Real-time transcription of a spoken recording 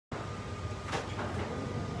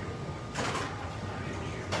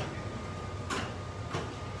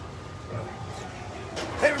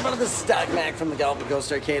everybody, this is Doc Mack from the Galloping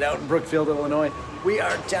Ghost Arcade out in Brookfield, Illinois. We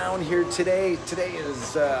are down here today. Today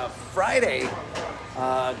is Friday,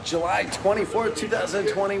 July 24th,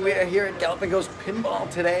 2020. We are here at Galloping Ghost Pinball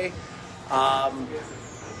today.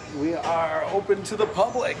 We are open to the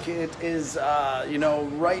public. It is,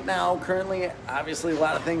 right now, currently, obviously a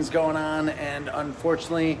lot of things going on, and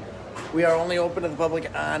unfortunately, we are only open to the public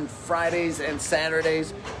on Fridays and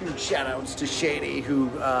Saturdays. Huge shout outs to Shady, who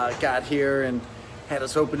got here and had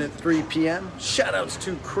us open at 3 p.m. Shout outs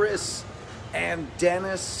to Chris and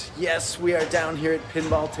Dennis. Yes, we are down here at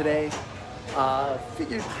Pinball today.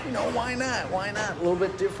 Figured, why not? Why not? A little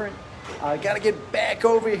bit different. Got to get back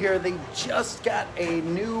over here. They just got a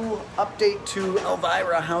new update to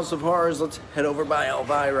Elvira House of Horrors. Let's head over by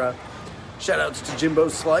Elvira. Shout outs to Jimbo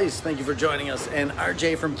Slice, thank you for joining us, and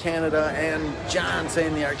RJ from Canada, and John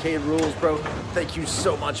saying the arcade rules, bro. Thank you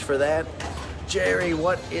so much for that. Jerry,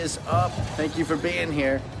 what is up? Thank you for being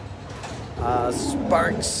here.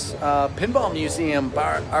 Sparks Pinball Museum,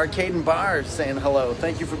 Arcade and Bar saying hello.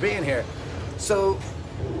 Thank you for being here. So,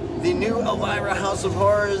 the new Elvira House of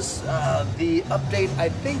Horrors, the update, I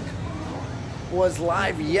think, was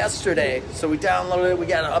live yesterday, so we downloaded it. We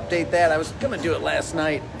got to update that. I was gonna do it last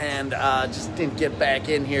night and just didn't get back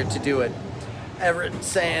in here to do it. Everett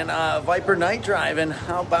saying Viper Night Driving,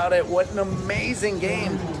 how about it? What an amazing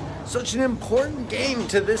game! Such an important game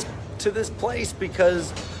to this place,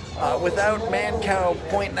 because without Mancow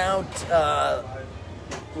pointing out,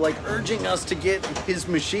 urging us to get his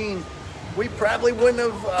machine, we probably wouldn't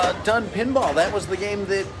have done pinball. That was the game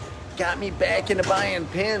that got me back into buying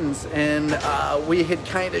pins, and we had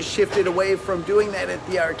kind of shifted away from doing that at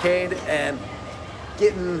the arcade, and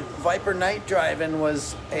getting Viper Night Driving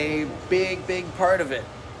was a big part of it.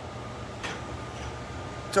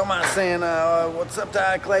 Tomas saying, what's up,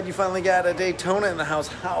 Doc? Glad you finally got a Daytona in the house.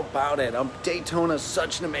 How about it? Daytona is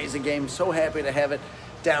such an amazing game. So happy to have it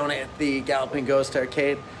down at the Galloping Ghost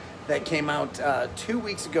Arcade. That came out 2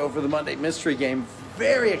 weeks ago for the Monday Mystery Game.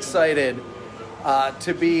 Very excited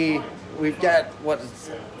to be. We've got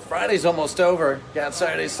Friday's almost over. Got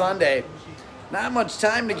Saturday, Sunday. Not much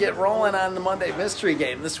time to get rolling on the Monday Mystery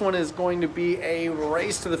Game. This one is going to be a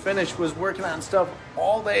race to the finish. Was working on stuff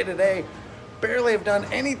all day today. Barely have done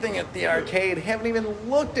anything at the arcade. Haven't even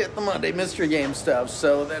looked at the Monday Mystery Game stuff.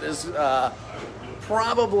 So that is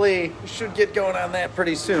probably should get going on that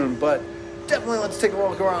pretty soon. But definitely let's take a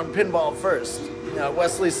walk around pinball first.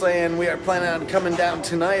 Wesley saying we are planning on coming down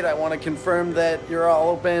tonight. I want to confirm that you're all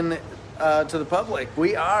open to the public.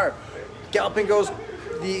 We are.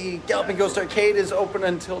 The Galloping Ghost Arcade is open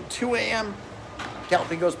until 2 a.m.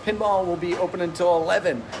 Galloping Ghost Pinball will be open until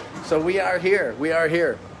 11. So we are here. We are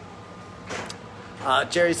here.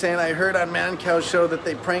 Jerry saying, I heard on Mancow's show that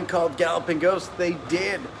they prank called Galloping Ghost. They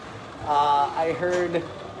did. I heard it.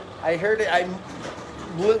 I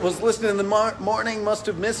was listening in the morning, must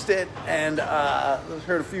have missed it, and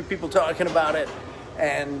heard a few people talking about it,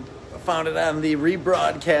 and found it on the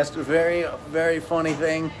rebroadcast. A very funny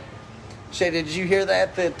thing. Shay, did you hear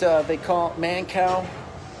that they call Mancow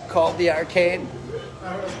called the arcade?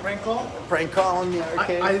 Prank call? Prank call in the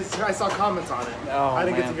arcade? I saw comments on it. Oh, I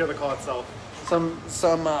didn't get to hear the call itself.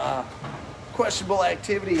 Some questionable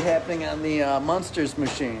activity happening on the Munsters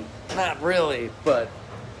machine. Not really, but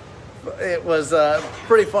it was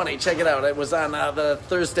pretty funny. Check it out. It was on the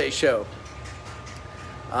Thursday show.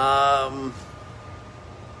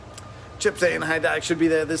 Chip saying, hi, Doc. Should be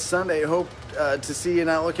there this Sunday. Hope to see you.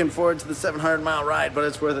 Not looking forward to the 700-mile ride, but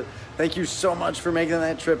it's worth it. Thank you so much for making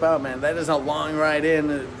that trip out, man. That is a long ride in.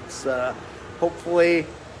 It's hopefully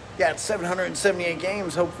got 778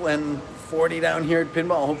 games, hopefully, and 40 down here at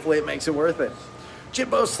Pinball. Hopefully it makes it worth it.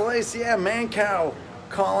 Jimbo Slice, yeah, Mancow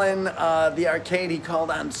calling the arcade. He called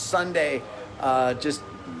on Sunday, just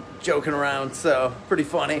joking around, so pretty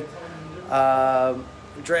funny.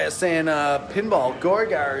 Andreas saying pinball,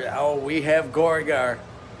 Gorgar. Oh, we have Gorgar.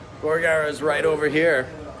 Gorgar is right over here.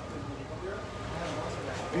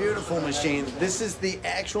 Beautiful machine. This is the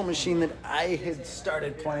actual machine that I had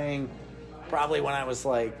started playing probably when I was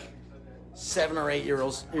like 7 or 8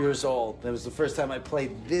 years old. That was the first time I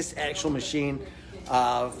played this actual machine.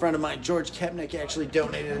 A friend of mine, George Kepnick, actually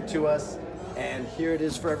donated it to us, and here it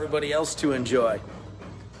is for everybody else to enjoy.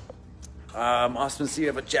 Awesome to see you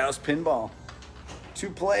have a Joust Pinball.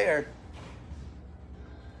 2-player.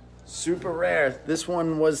 Super rare. This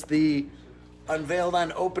one was unveiled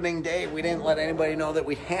on opening day. We didn't let anybody know that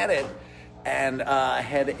we had it, and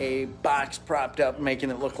had a box propped up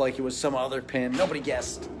making it look like it was some other pin. Nobody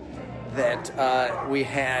guessed that we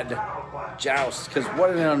had Joust, because what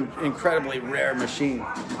an incredibly rare machine.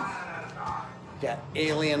 Got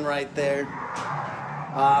Alien right there.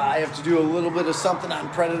 I have to do a little bit of something on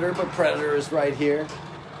Predator, but Predator is right here.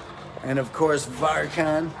 And of course,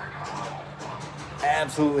 Varcon.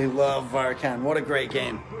 Absolutely love Varcon. What a great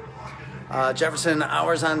game. Jefferson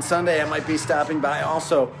hours on Sunday. I might be stopping by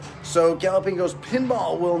also. So Galloping Ghost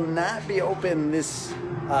Pinball will not be open this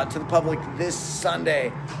to the public this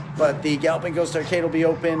Sunday, but the Galloping Ghost Arcade will be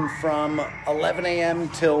open from 11 a.m.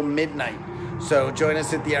 till midnight. So join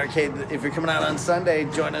us at the arcade. If you're coming out on Sunday,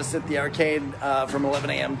 join us at the arcade from 11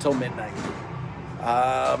 a.m. till midnight.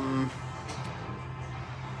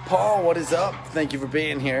 Paul, what is up? Thank you for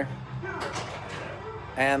being here.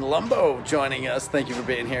 And Lumbo joining us. Thank you for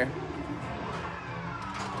being here.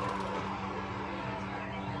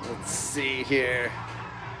 Let's see here.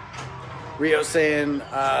 Rio saying,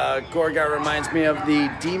 Gorgar reminds me of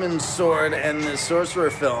the Demon Sword and the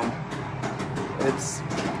Sorcerer film. It's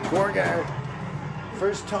Gorgar,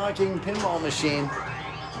 first talking pinball machine.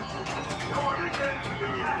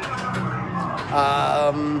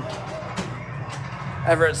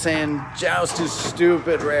 Everett saying, Joust is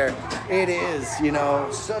stupid rare. It is, you know,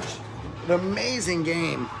 such an amazing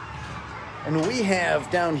game. And we have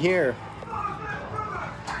down here,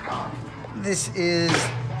 this is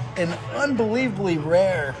an unbelievably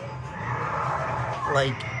rare,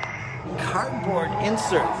 like, cardboard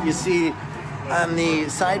insert. You see on the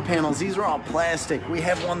side panels, these are all plastic. We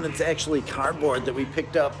have one that's actually cardboard that we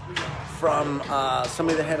picked up from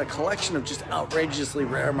somebody that had a collection of just outrageously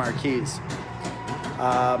rare marquees.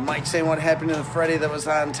 Mike saying what happened to the Freddy that was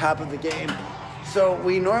on top of the game. So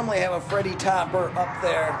we normally have a Freddy topper up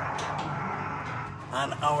there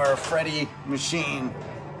on our Freddy machine,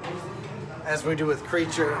 as we do with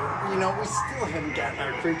Creature. You know, we still haven't gotten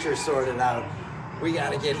our Creature sorted out. We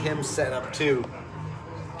got to get him set up too.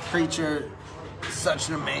 Creature, such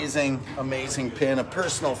an amazing, amazing pin, a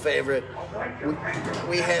personal favorite.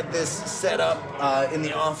 We had this set up in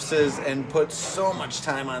the offices and put so much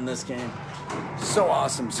time on this game. So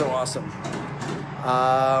awesome, so awesome.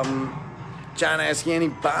 John asking, any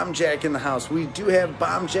Bomb Jack in the house? We do have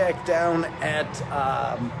Bomb Jack down at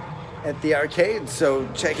the arcade, so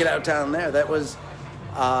check it out down there. That was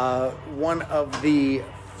one of the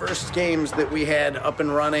first games that we had up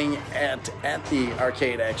and running at the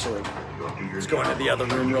arcade, actually. Let's go into the other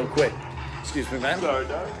room real quick. Excuse me, man. Sorry,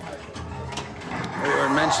 Doc. We were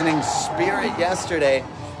mentioning Spirit yesterday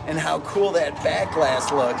and how cool that back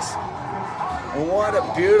glass looks. And what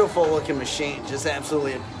a beautiful looking machine. Just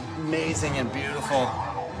absolutely amazing and beautiful.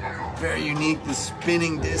 Very unique, the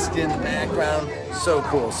spinning disc in the background. So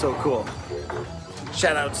cool, so cool.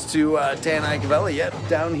 Shout outs to Dan Icavelli. Yep,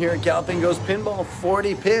 down here at Galloping Ghost Pinball,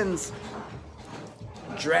 40 pins.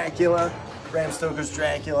 Dracula, Bram Stoker's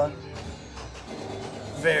Dracula.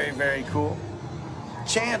 Very, very cool.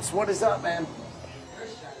 Chance, what is up, man?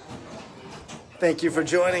 Thank you for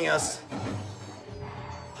joining us.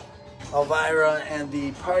 Elvira and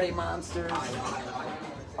the Party Monsters.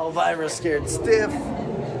 Elvira Scared Stiff.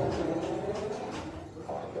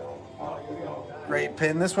 Great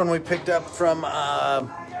pin. This one we picked up from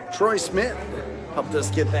Troy Smith. Helped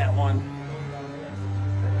us get that one.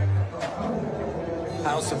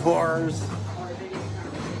 House of Horrors.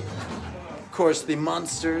 Of course, the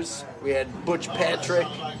Munsters. We had Butch Patrick,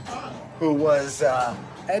 who was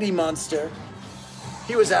Eddie Munster.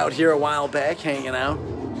 He was out here a while back hanging out.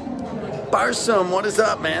 Barsum, what is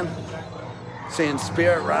up, man? Saying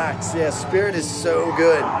Spirit rocks. Yeah, Spirit is so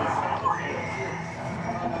good.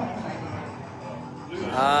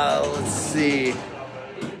 Let's see.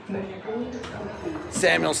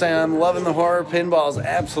 Samuel saying, I'm loving the horror pinballs.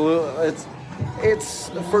 Absolutely. It's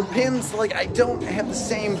for pins, like, I don't have the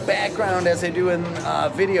same background as I do in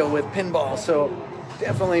video with pinball, so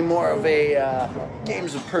definitely more of a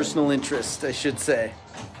games of personal interest, I should say.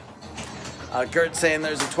 Gert saying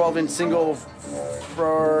there's a 12-inch single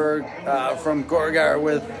from Gorgar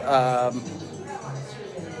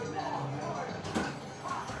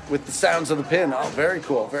with the sounds of the pin. Oh, very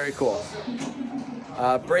cool, very cool.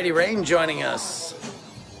 Brady Rain joining us.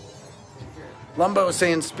 Lumbo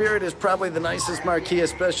saying Spirit is probably the nicest marquee,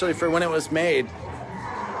 especially for when it was made.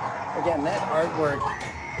 Again, that artwork.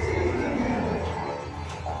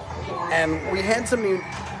 And we had somebody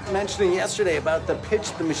mentioning yesterday about the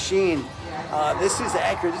pitch of the machine. This is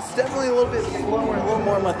accurate. It's definitely a little bit slower, a little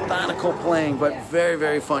more methodical playing, but very,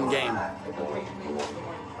 very fun game.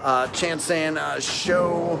 Chance saying,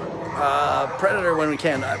 show Predator when we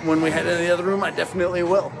can. When we head into the other room, I definitely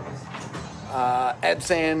will. Ed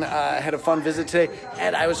saying, had a fun visit today.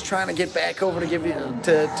 Ed, I was trying to get back over to give you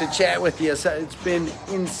to chat with you. So it's been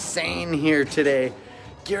insane here today.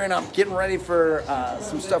 Gearing up, getting ready for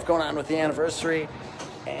some stuff going on with the anniversary,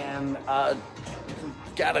 and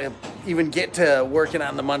gotta even get to working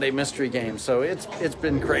on the Monday mystery game. So it's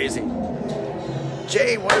been crazy.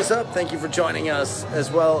 Jay, what is up? Thank you for joining us, as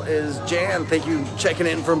well as Jan. Thank you checking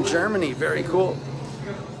in from Germany. Very cool.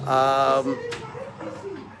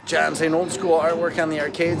 John saying old school artwork on the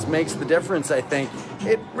arcades makes the difference, I think.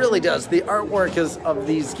 It really does. The artwork of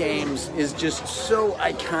these games is just so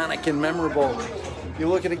iconic and memorable. You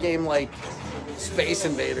look at a game like Space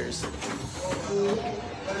Invaders.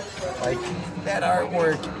 Like, that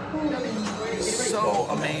artwork is so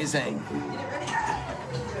amazing.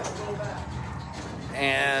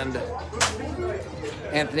 And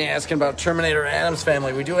Anthony asking about Terminator Addams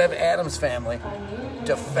Family. We do have Addams Family.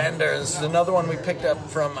 Defender. This is another one we picked up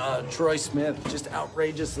from Troy Smith. Just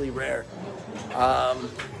outrageously rare.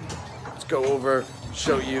 Let's go over,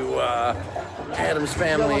 show you Addams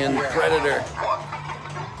Family and Predator.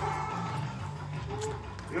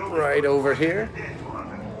 Right over here.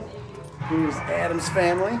 Here's Addams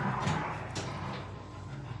Family.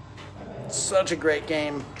 Such a great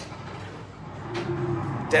game.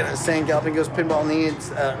 Dennis saying Galloping Ghost Pinball needs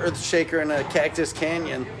Earthshaker and a Cactus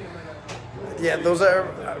Canyon. Yeah, those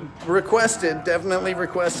are requested, definitely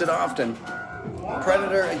requested often.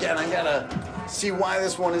 Predator, again, I gotta see why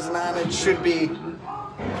this one isn't on. It should be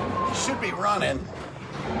running,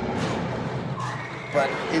 but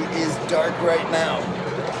it is dark right now.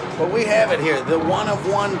 But we have it here, the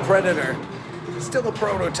one-of-one Predator. Still a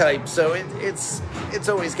prototype, so it's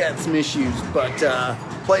always got some issues, but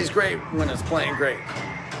plays great when it's playing great.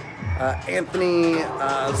 Anthony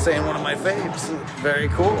saying one of my faves. Very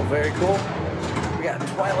cool, very cool. We got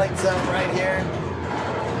Twilight Zone right here.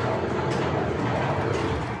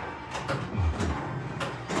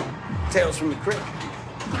 Tales from the Crypt.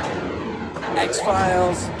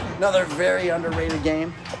 X-Files, another very underrated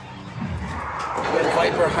game. We had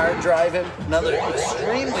Viper Hard Driving, another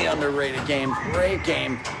extremely underrated game, great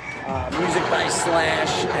game. Music by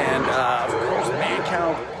Slash, and of course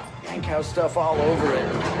Mancow stuff all over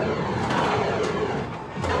it.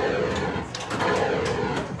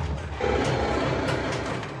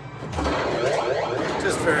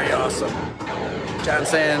 Just very awesome. John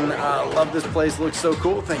saying, love this place, looks so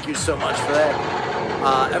cool. Thank you so much for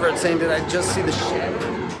that. Everett saying, did I just see the shadow?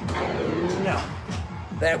 No.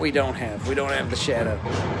 That we don't have. We don't have the shadow.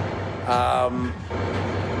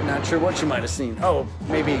 Not sure what you might have seen. Oh,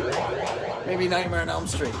 maybe Nightmare on Elm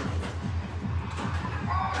Street.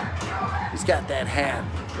 He's got that hat.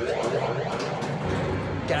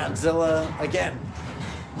 Godzilla, again.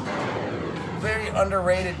 Very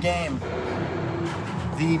underrated game.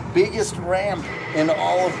 The biggest ramp in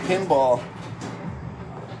all of pinball.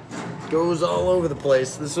 Goes all over the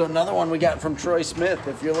place. This is another one we got from Troy Smith.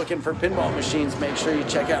 If you're looking for pinball machines, make sure you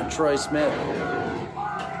check out Troy Smith.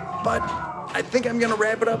 But I think I'm gonna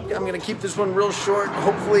wrap it up. I'm gonna keep this one real short.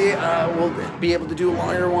 Hopefully we'll be able to do a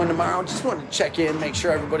longer one tomorrow. Just wanted to check in, make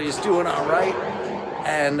sure everybody's doing all right,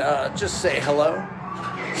 and just say hello.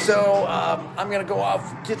 So I'm gonna go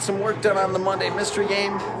off, get some work done on the Monday mystery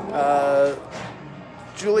game.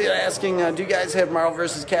 Julia asking, do you guys have Marvel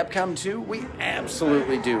vs. Capcom 2? We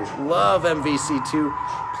absolutely do. Love MVC 2.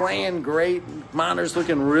 Playing great. Monitor's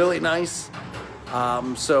looking really nice.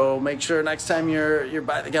 So make sure next time you're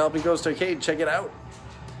by the Galloping Ghost Arcade, check it out.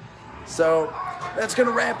 So that's going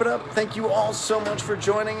to wrap it up. Thank you all so much for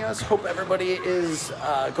joining us. Hope everybody is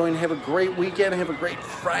going to have a great weekend, have a great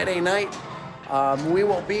Friday night. We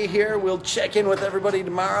will be here. We'll check in with everybody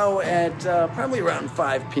tomorrow at probably around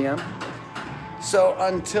 5 p.m. So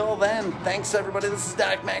until then, thanks everybody. This is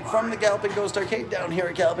Doc Mack from the Galloping Ghost Arcade down here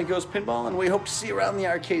at Galloping Ghost Pinball, and we hope to see you around the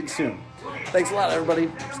arcade soon. Thanks a lot,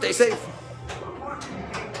 everybody. Stay safe.